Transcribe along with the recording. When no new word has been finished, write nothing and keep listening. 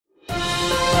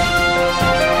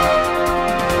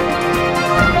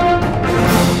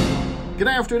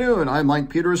afternoon. I'm Mike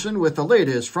Peterson with the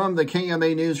latest from the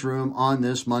KMA newsroom on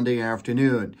this Monday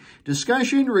afternoon.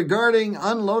 Discussion regarding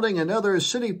unloading another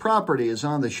city property is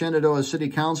on the Shenandoah City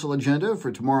Council agenda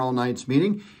for tomorrow night's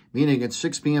meeting. Meeting at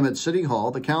 6 p.m. at City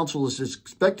Hall, the council is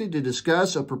expected to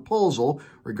discuss a proposal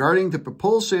regarding the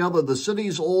proposed sale of the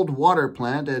city's old water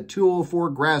plant at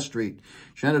 204 Grass Street.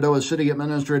 Shenandoah City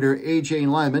Administrator A.J.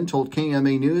 Lyman told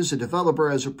KMA News a developer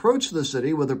has approached the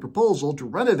city with a proposal to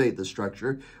renovate the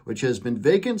structure, which has been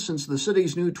vacant since the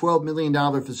city's new $12 million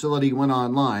facility went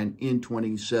online in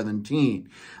 2017.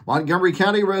 Montgomery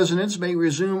County residents may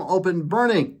resume open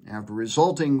burning after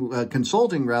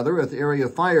consulting with area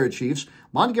fire chiefs.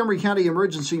 Montgomery County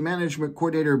Emergency Management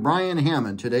Coordinator Brian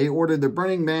Hammond today ordered the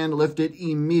burning ban lifted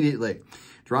immediately.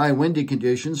 Dry, windy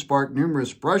conditions sparked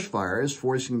numerous brush fires,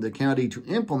 forcing the county to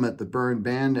implement the burn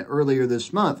ban earlier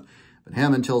this month. But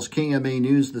Hammond tells KMA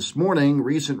News this morning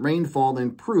recent rainfall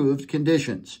improved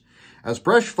conditions. As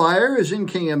brush fires in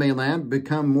KMA land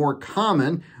become more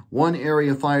common, one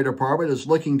area fire department is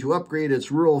looking to upgrade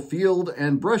its rural field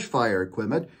and brush fire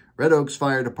equipment. Red Oaks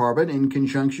Fire Department, in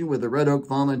conjunction with the Red Oak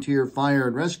Volunteer Fire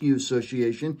and Rescue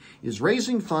Association, is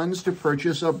raising funds to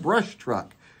purchase a brush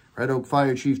truck. Red Oak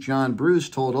Fire Chief John Bruce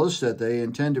told us that they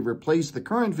intend to replace the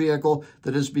current vehicle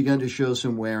that has begun to show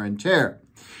some wear and tear.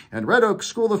 And Red Oak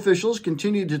school officials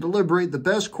continue to deliberate the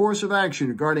best course of action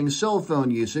regarding cell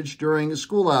phone usage during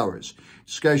school hours.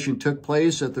 Discussion took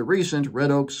place at the recent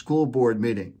Red Oak School Board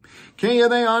meeting.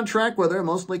 KMA on track weather,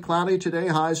 mostly cloudy today,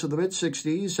 highs to the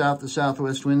mid-60s, south to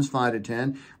southwest winds 5 to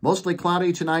 10. Mostly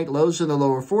cloudy tonight, lows in the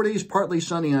lower 40s, partly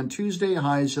sunny on Tuesday,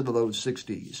 highs in the low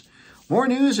 60s. More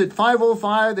news at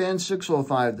 5:05 and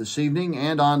 6:05 this evening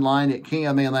and online at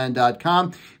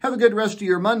KMAland.com. Have a good rest of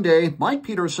your Monday. Mike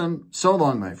Peterson, so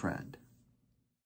long, my friend.